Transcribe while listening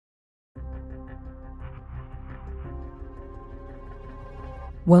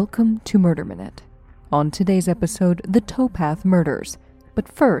Welcome to Murder Minute. On today's episode, the Towpath murders.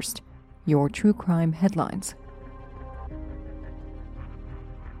 But first, your true crime headlines.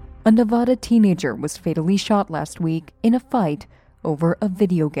 A Nevada teenager was fatally shot last week in a fight over a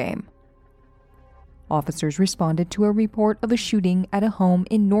video game. Officers responded to a report of a shooting at a home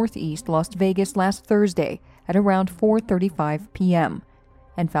in northeast Las Vegas last Thursday at around 4:35 p.m.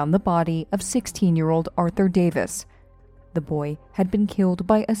 and found the body of 16-year-old Arthur Davis. The boy had been killed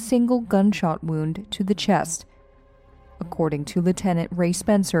by a single gunshot wound to the chest. According to Lieutenant Ray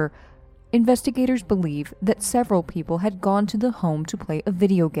Spencer, investigators believe that several people had gone to the home to play a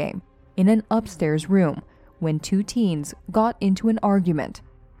video game in an upstairs room when two teens got into an argument.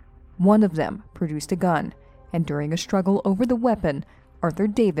 One of them produced a gun, and during a struggle over the weapon, Arthur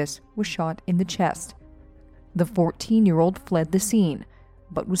Davis was shot in the chest. The 14-year-old fled the scene,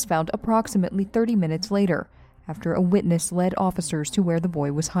 but was found approximately 30 minutes later, after a witness led officers to where the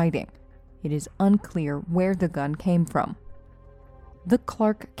boy was hiding. It is unclear where the gun came from. The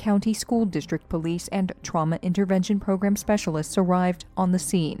Clark County School District Police and Trauma Intervention Program specialists arrived on the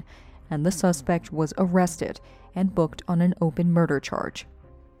scene, and the suspect was arrested and booked on an open murder charge.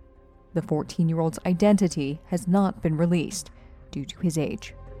 The 14-year-old's identity has not been released due to his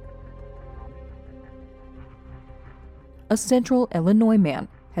age. A Central Illinois man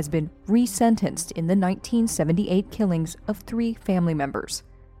has been resentenced in the 1978 killings of 3 family members.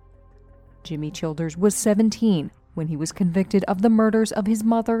 Jimmy Childers was 17 when he was convicted of the murders of his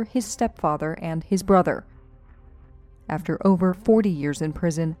mother, his stepfather, and his brother. After over 40 years in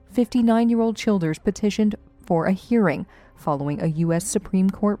prison, 59-year-old Childers petitioned for a hearing following a U.S. Supreme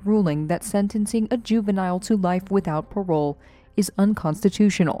Court ruling that sentencing a juvenile to life without parole is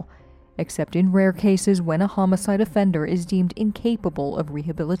unconstitutional, except in rare cases when a homicide offender is deemed incapable of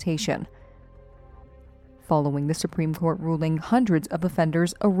rehabilitation. Following the Supreme Court ruling, hundreds of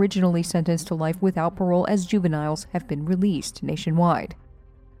offenders originally sentenced to life without parole as juveniles have been released nationwide.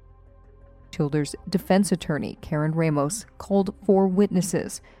 Childers' defense attorney, Karen Ramos, called 4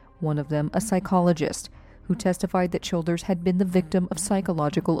 witnesses, one of them a psychologist, who testified that Childers had been the victim of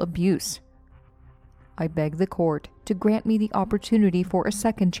psychological abuse. "I beg the court to grant me the opportunity for a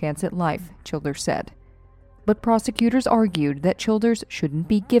second chance at life," Childers said. But prosecutors argued that Childers shouldn't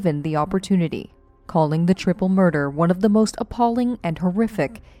be given the opportunity, calling the triple murder one of the most appalling and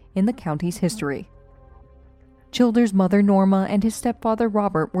horrific in the county's history. Childers' mother Norma and his stepfather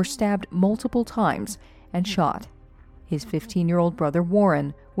Robert were stabbed multiple times and shot. His 15-year-old brother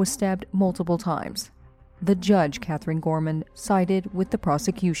Warren was stabbed multiple times. The judge, Catherine Gorman, sided with the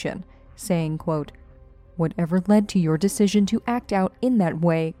prosecution, saying, quote, "Whatever led to your decision to act out in that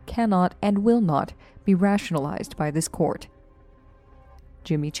way cannot and will not be rationalized by this court."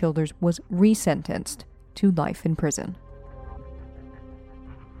 Jimmy Childers was resentenced to life in prison.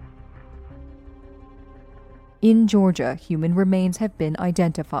 In Georgia, human remains have been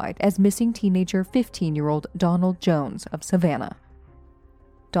identified as missing teenager 15-year-old Donald Jones of Savannah.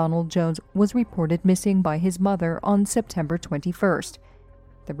 Donald Jones was reported missing by his mother on September 21st.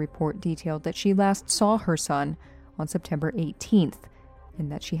 The report detailed that she last saw her son on September 18th,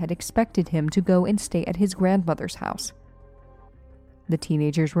 and that she had expected him to go and stay at his grandmother's house. The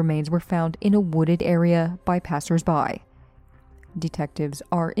teenager's remains were found in a wooded area by passers-by. Detectives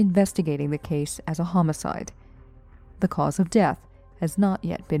are investigating the case as a homicide. The cause of death has not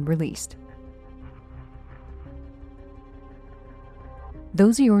yet been released.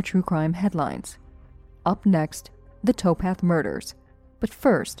 Those are your true crime headlines. Up next, the Towpath murders. But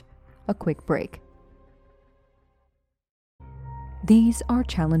first, a quick break. These are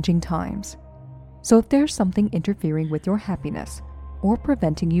challenging times. So if there's something interfering with your happiness or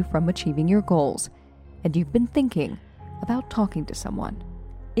preventing you from achieving your goals, and you've been thinking about talking to someone,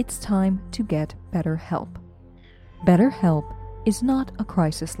 it's time to get BetterHelp. BetterHelp is not a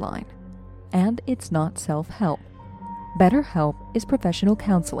crisis line, and it's not self-help. BetterHelp is professional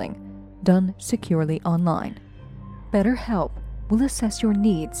counseling done securely online. BetterHelp will assess your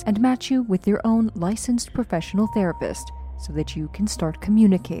needs and match you with your own licensed professional therapist so that you can start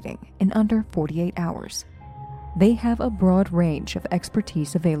communicating in under 48 hours. They have a broad range of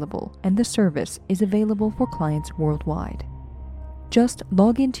expertise available, and the service is available for clients worldwide. Just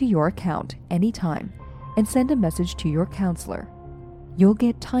log into your account anytime and send a message to your counselor. You'll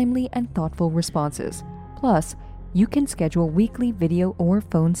get timely and thoughtful responses. Plus, you can schedule weekly video or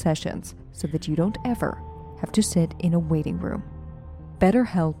phone sessions so that you don't ever have to sit in a waiting room.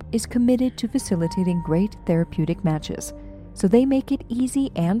 BetterHelp is committed to facilitating great therapeutic matches, so they make it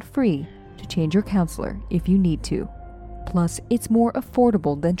easy and free to change your counselor if you need to. Plus, it's more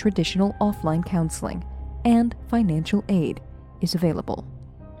affordable than traditional offline counseling, and financial aid is available.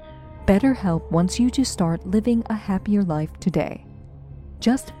 BetterHelp wants you to start living a happier life today.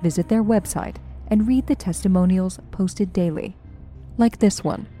 Just visit their website and read the testimonials posted daily, like this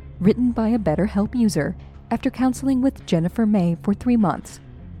one, written by a BetterHelp user after counseling with Jennifer May for 3 months.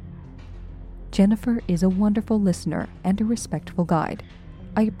 Jennifer is a wonderful listener and a respectful guide.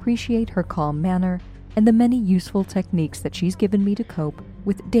 I appreciate her calm manner and the many useful techniques that she's given me to cope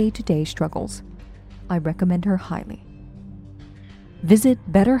with day-to-day struggles. I recommend her highly. Visit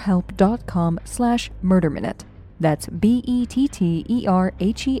betterhelp.com/murderminute. That's BETTERHELP,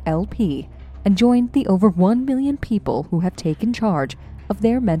 and join the over 1 million people who have taken charge of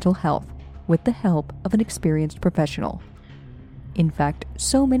their mental health with the help of an experienced professional. In fact,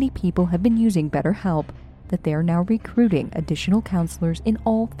 so many people have been using BetterHelp that they are now recruiting additional counselors in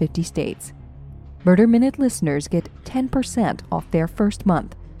all 50 states. Murder Minute listeners get 10% off their first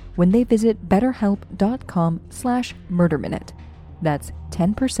month when they visit betterhelp.com/murderminute. That's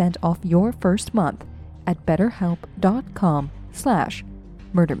 10% off your first month at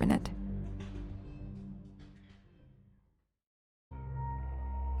betterhelp.com/murderminute.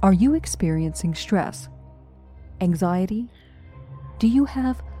 Are you experiencing stress, anxiety? Do you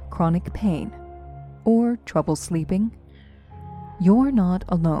have chronic pain or trouble sleeping? You're not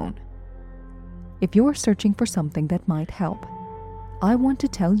alone. If you're searching for something that might help, I want to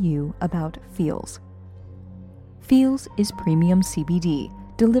tell you about Feals. Feals is premium CBD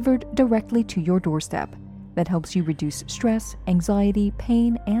delivered directly to your doorstep that helps you reduce stress, anxiety,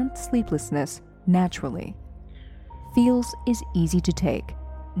 pain, and sleeplessness naturally. Feals is easy to take.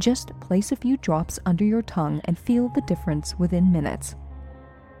 Just place a few drops under your tongue and feel the difference within minutes.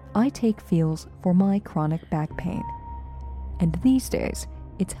 I take Feals for my chronic back pain, and these days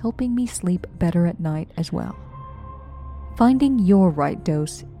it's helping me sleep better at night as well. Finding your right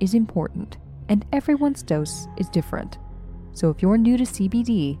dose is important, and everyone's dose is different. So if you're new to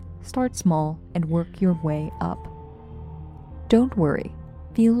CBD, start small and work your way up. Don't worry,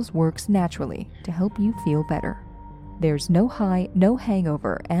 Feals works naturally to help you feel better. There's no high, no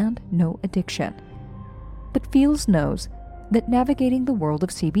hangover, and no addiction. But Feals knows that navigating the world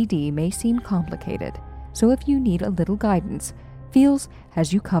of CBD may seem complicated, so if you need a little guidance, Feals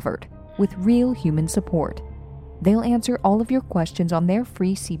has you covered with real human support. They'll answer all of your questions on their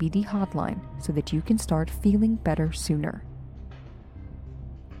free CBD hotline so that you can start feeling better sooner.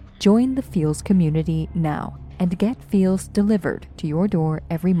 Join the Feals community now and get Feals delivered to your door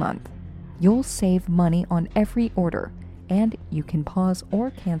every month. You'll save money on every order, and you can pause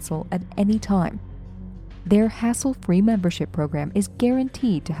or cancel at any time. Their hassle-free membership program is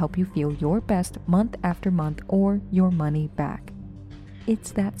guaranteed to help you feel your best month after month or your money back.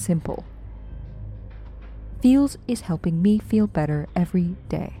 It's that simple. Feals is helping me feel better every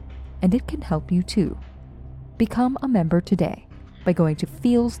day, and it can help you too. Become a member today by going to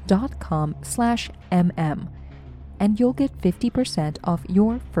feals.com/mm, and you'll get 50% off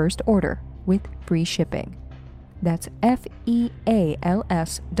your first order with free shipping. That's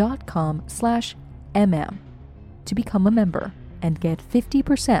feals.com/mm to become a member and get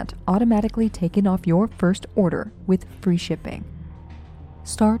 50% automatically taken off your first order with free shipping.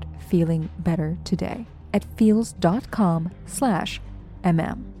 Start feeling better today at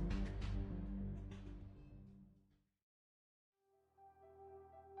feals.com/mm.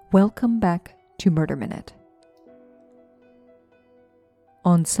 Welcome back to Murder Minute.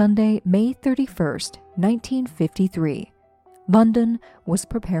 On Sunday, May 31st, 1953, London was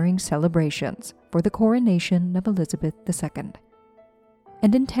preparing celebrations for the coronation of Elizabeth II.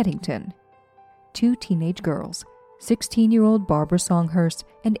 And in Teddington, 2 teenage girls, 16-year-old Barbara Songhurst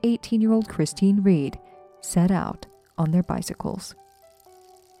and 18-year-old Christine Reed, set out on their bicycles.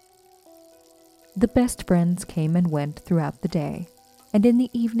 The best friends came and went throughout the day, and in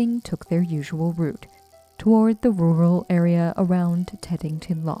the evening took their usual route toward the rural area around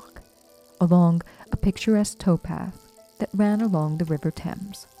Teddington Lock, along a picturesque towpath that ran along the River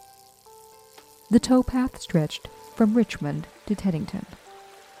Thames. The towpath stretched from Richmond to Teddington.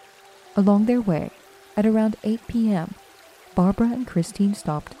 Along their way, at around 8 p.m., Barbara and Christine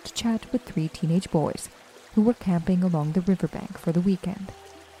stopped to chat with 3 teenage boys who were camping along the riverbank for the weekend.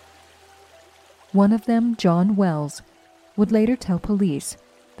 One of them, John Wells, would later tell police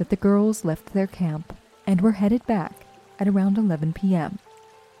that the girls left their camp and were headed back at around 11 p.m.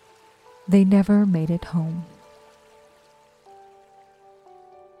 They never made it home.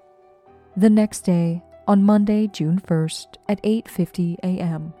 The next day, on Monday, June 1st, at 8:50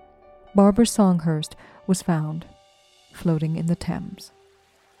 a.m., Barbara Songhurst was found, floating in the Thames.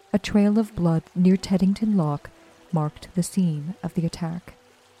 A trail of blood near Teddington Lock marked the scene of the attack.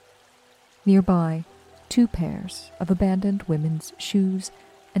 Nearby, 2 pairs of abandoned women's shoes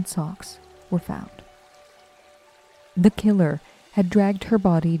and socks were found. The killer had dragged her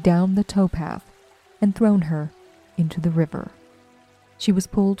body down the towpath and thrown her into the river. She was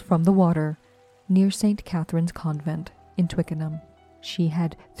pulled from the water near St. Catherine's Convent in Twickenham. She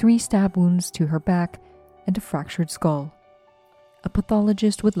had 3 stab wounds to her back and a fractured skull. A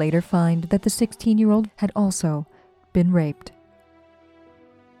pathologist would later find that the 16-year-old had also been raped.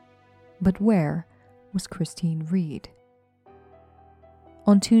 But where was Christine Reed?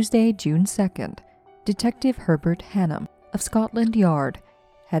 On Tuesday, June 2nd, Detective Herbert Hannam of Scotland Yard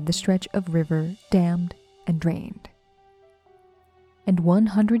had the stretch of river dammed and drained. And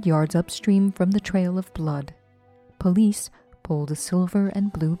 100 yards upstream from the trail of blood, police pulled a silver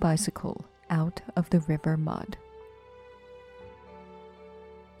and blue bicycle out of the river mud.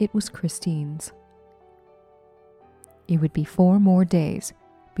 It was Christine's. It would be 4 more days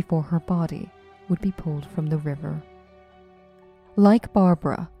before her body would be pulled from the river. Like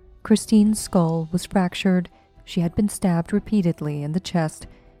Barbara, Christine's skull was fractured, she had been stabbed repeatedly in the chest,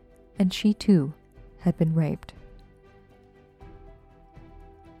 and she too had been raped.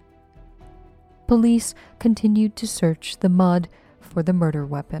 Police continued to search the mud for the murder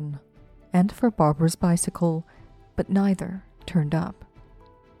weapon and for Barbara's bicycle, but neither turned up.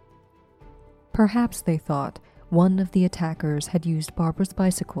 Perhaps they thought one of the attackers had used Barbara's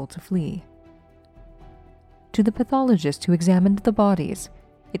bicycle to flee. To the pathologist who examined the bodies,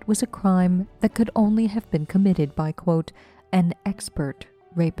 it was a crime that could only have been committed by, quote, an expert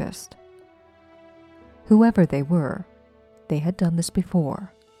rapist. Whoever they were, they had done this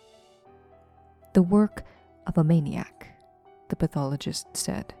before. The work of a maniac, the pathologist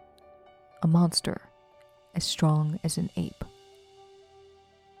said. A monster as strong as an ape.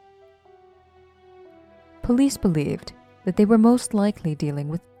 Police believed that they were most likely dealing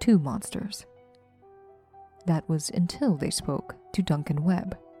with 2 monsters. That was until they spoke to Duncan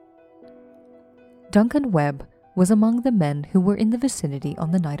Webb. Duncan Webb was among the men who were in the vicinity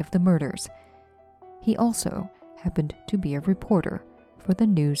on the night of the murders. He also happened to be a reporter for the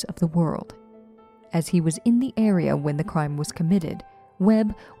News of the World. As he was in the area when the crime was committed,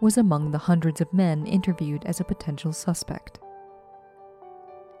 Webb was among the hundreds of men interviewed as a potential suspect.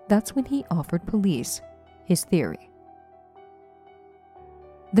 That's when he offered police his theory.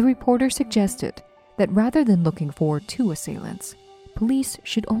 The reporter suggested that rather than looking for 2 assailants, police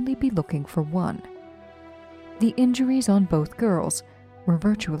should only be looking for 1. The injuries on both girls were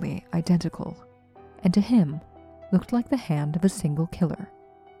virtually identical, and to him looked like the hand of a single killer.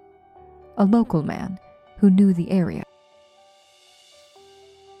 A local man who knew the area.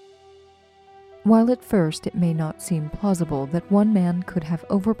 While at first it may not seem plausible that one man could have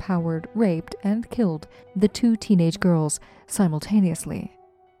overpowered, raped, and killed the 2 teenage girls simultaneously,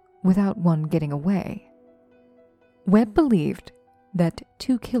 without one getting away, Webb believed that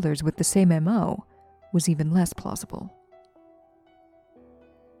 2 killers with the same MO was even less plausible.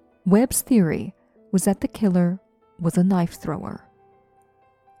 Webb's theory was that the killer was a knife thrower.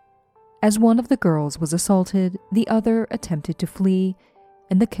 As one of the girls was assaulted, the other attempted to flee,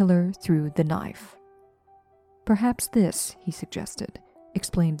 and the killer threw the knife. Perhaps this, he suggested,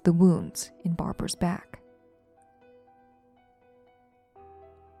 explained the wounds in Barbara's back.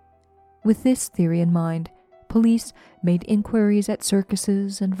 With this theory in mind, police made inquiries at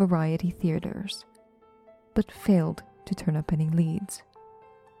circuses and variety theaters, but failed to turn up any leads.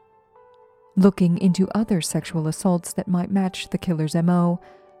 Looking into other sexual assaults that might match the killer's MO,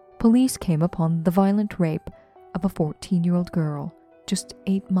 police came upon the violent rape of a 14-year-old girl just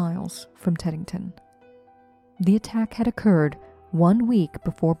 8 miles from Teddington. The attack had occurred 1 week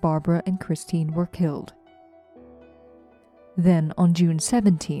before Barbara and Christine were killed. Then, on June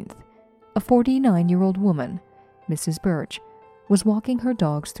 17th, a 49-year-old woman, Mrs. Birch, was walking her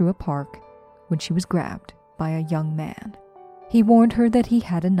dogs through a park when she was grabbed by a young man. He warned her that he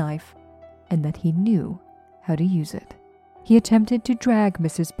had a knife and that he knew how to use it. He attempted to drag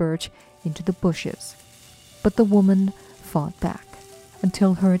Mrs. Birch into the bushes, but the woman fought back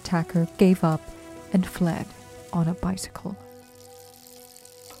until her attacker gave up and fled on a bicycle.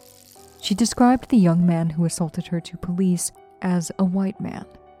 She described the young man who assaulted her to police as a white man,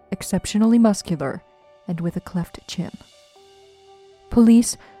 exceptionally muscular and with a cleft chin.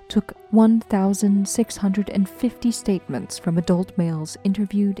 Police took 1,650 statements from adult males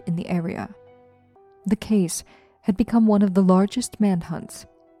interviewed in the area. The case had become one of the largest manhunts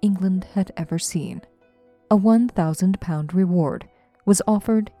England had ever seen. A £1,000 reward was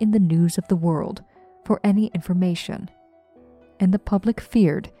offered in the News of the World for any information, and the public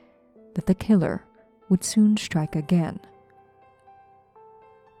feared that the killer would soon strike again.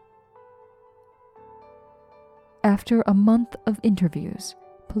 After a month of interviews,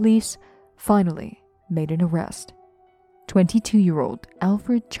 police finally made an arrest. 22-year-old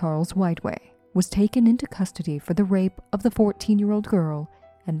Alfred Charles Whiteway was taken into custody for the rape of the 14-year-old girl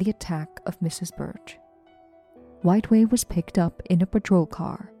and the attack of Mrs. Birch. Whiteway was picked up in a patrol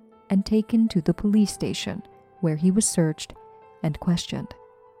car and taken to the police station, where he was searched and questioned.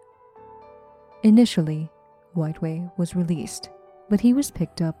 Initially, Whiteway was released, but he was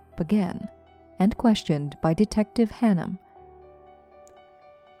picked up again and questioned by Detective Hannum.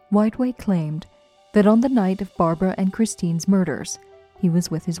 Whiteway claimed that on the night of Barbara and Christine's murders, he was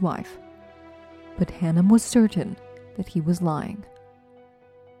with his wife, but Hannum was certain that he was lying.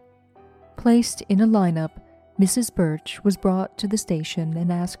 Placed in a lineup, Mrs. Birch was brought to the station and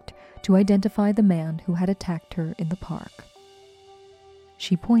asked to identify the man who had attacked her in the park.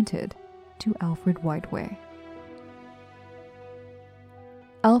 She pointed to Alfred Whiteway.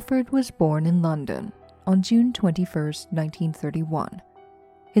 Alfred was born in London on June 21, 1931.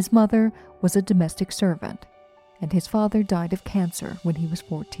 His mother was a domestic servant, and his father died of cancer when he was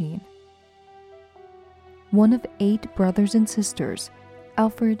 14. One of 8 brothers and sisters,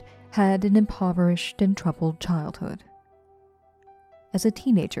 Alfred had an impoverished and troubled childhood. As a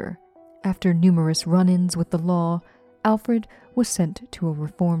teenager, after numerous run-ins with the law, Alfred was sent to a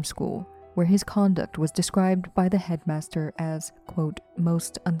reform school where his conduct was described by the headmaster as, quote,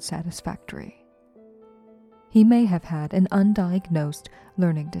 most unsatisfactory. He may have had an undiagnosed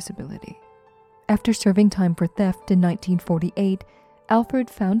learning disability. After serving time for theft in 1948, Alfred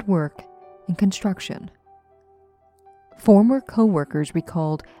found work in construction. Former co-workers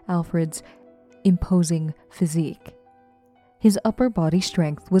recalled Alfred's imposing physique. His upper body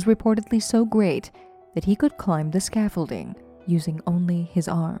strength was reportedly so great that he could climb the scaffolding using only his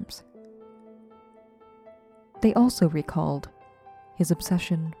arms. They also recalled his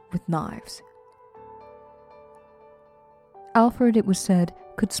obsession with knives. Alfred, it was said,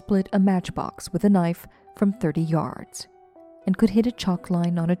 could split a matchbox with a knife from 30 yards and could hit a chalk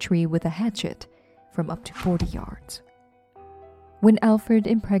line on a tree with a hatchet from up to 40 yards. When Alfred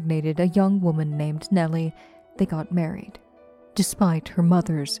impregnated a young woman named Nellie, they got married, despite her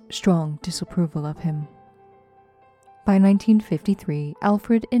mother's strong disapproval of him. By 1953,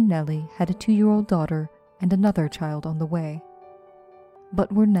 Alfred and Nellie had a 2-year-old daughter and another child on the way,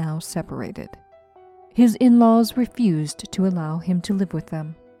 but were now separated. His in-laws refused to allow him to live with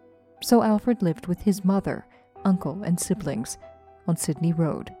them, so Alfred lived with his mother, uncle, and siblings on Sydney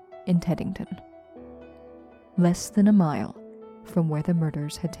Road in Teddington, less than a mile from where the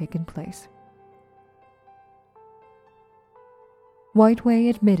murders had taken place. Whiteway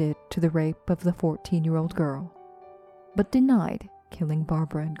admitted to the rape of the 14-year-old girl, but denied killing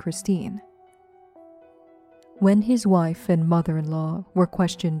Barbara and Christine. When his wife and mother-in-law were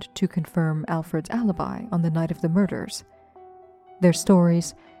questioned to confirm Alfred's alibi on the night of the murders, their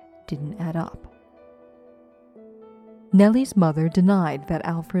stories didn't add up. Nellie's mother denied that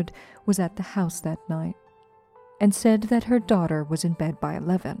Alfred was at the house that night and said that her daughter was in bed by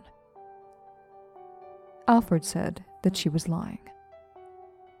 11. Alfred said that she was lying.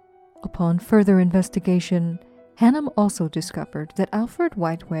 Upon further investigation, Hannum also discovered that Alfred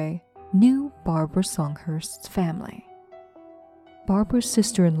Whiteway knew Barbara Songhurst's family. Barbara's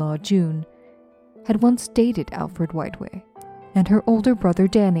sister-in-law, June, had once dated Alfred Whiteway, and her older brother,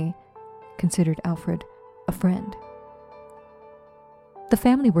 Danny, considered Alfred a friend. The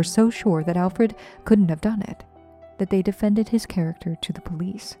family were so sure that Alfred couldn't have done it that they defended his character to the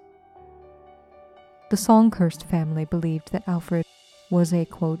police. The Songhurst family believed that Alfred was a,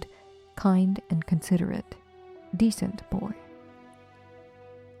 quote, kind and considerate, decent boy.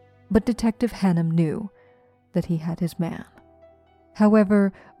 But Detective Hannum knew that he had his man.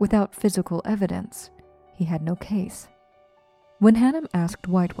 However, without physical evidence, he had no case. When Hannum asked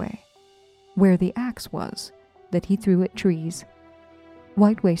Whiteway where the axe was that he threw at trees,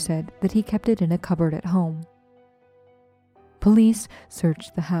 Whiteway said that he kept it in a cupboard at home. Police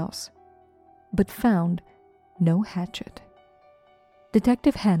searched the house, but found no hatchet.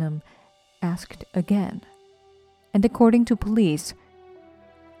 Detective Hannum asked again, and according to police,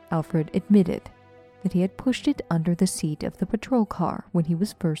 Alfred admitted that he had pushed it under the seat of the patrol car when he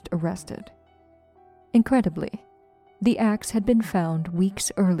was first arrested. Incredibly, the axe had been found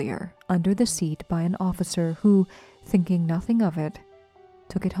weeks earlier under the seat by an officer who, thinking nothing of it,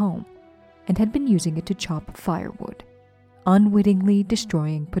 took it home and had been using it to chop firewood, unwittingly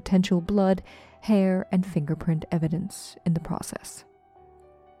destroying potential blood, hair, and fingerprint evidence in the process.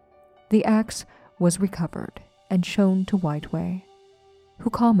 The axe was recovered and shown to Whiteway, who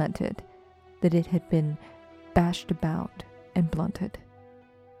commented that it had been bashed about and blunted.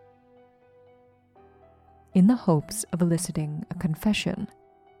 In the hopes of eliciting a confession,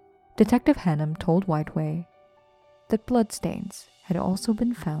 Detective Hannum told Whiteway that bloodstains had also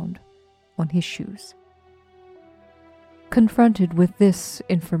been found on his shoes. Confronted with this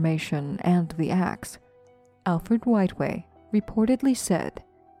information and the axe, Alfred Whiteway reportedly said,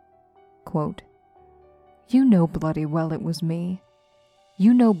 quote, "You know bloody well it was me.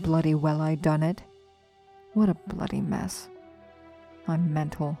 You know bloody well I done it. What a bloody mess. I'm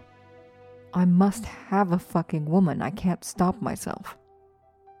mental. I must have a fucking woman. I can't stop myself."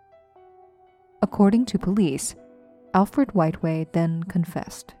 According to police, Alfred Whiteway then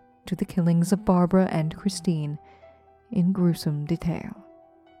confessed to the killings of Barbara and Christine in gruesome detail.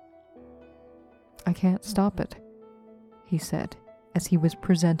 "I can't stop it," he said as he was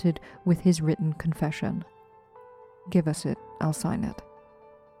presented with his written confession. "Give us it, I'll sign it."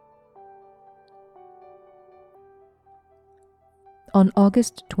 On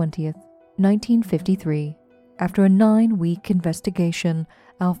August 20th, 1953, after a 9-week investigation,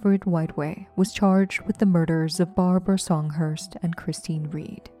 Alfred Whiteway was charged with the murders of Barbara Songhurst and Christine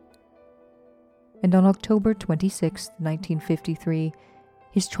Reed. And on October 26, 1953,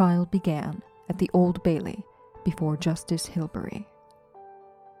 his trial began at the Old Bailey before Justice Hilbery.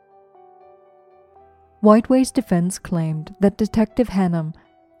 Whiteway's defense claimed that Detective Hannum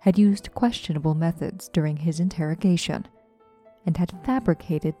had used questionable methods during his interrogation and had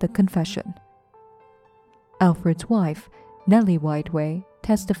fabricated the confession. Alfred's wife, Nellie Whiteway,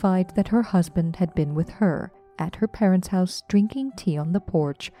 testified that her husband had been with her at her parents' house drinking tea on the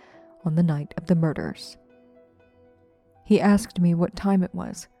porch on the night of the murders. "He asked me what time it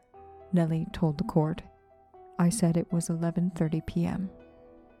was," Nellie told the court. "I said it was 11:30 p.m.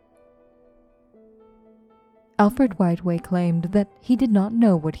 Alfred Whiteway claimed that he did not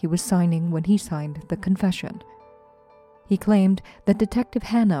know what he was signing when he signed the confession. He claimed that Detective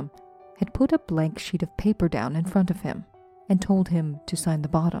Hannum had put a blank sheet of paper down in front of him and told him to sign the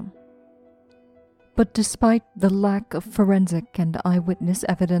bottom. But despite the lack of forensic and eyewitness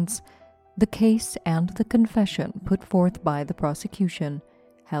evidence, the case and the confession put forth by the prosecution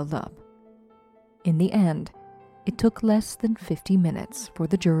held up. In the end, it took less than 50 minutes for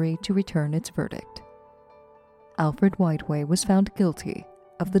the jury to return its verdict. Alfred Whiteway was found guilty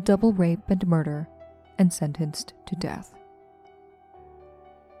of the double rape and murder and sentenced to death.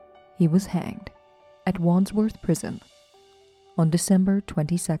 He was hanged at Wandsworth Prison on December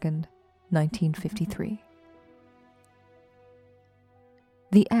 22nd, 1953.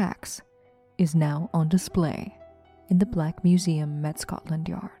 The axe is now on display in the Black Museum at Scotland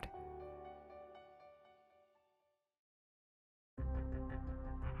Yard.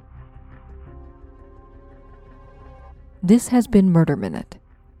 This has been Murder Minute.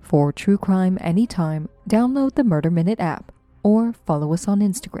 For true crime anytime, download the Murder Minute app or follow us on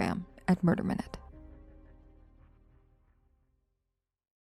Instagram at Murder Minute.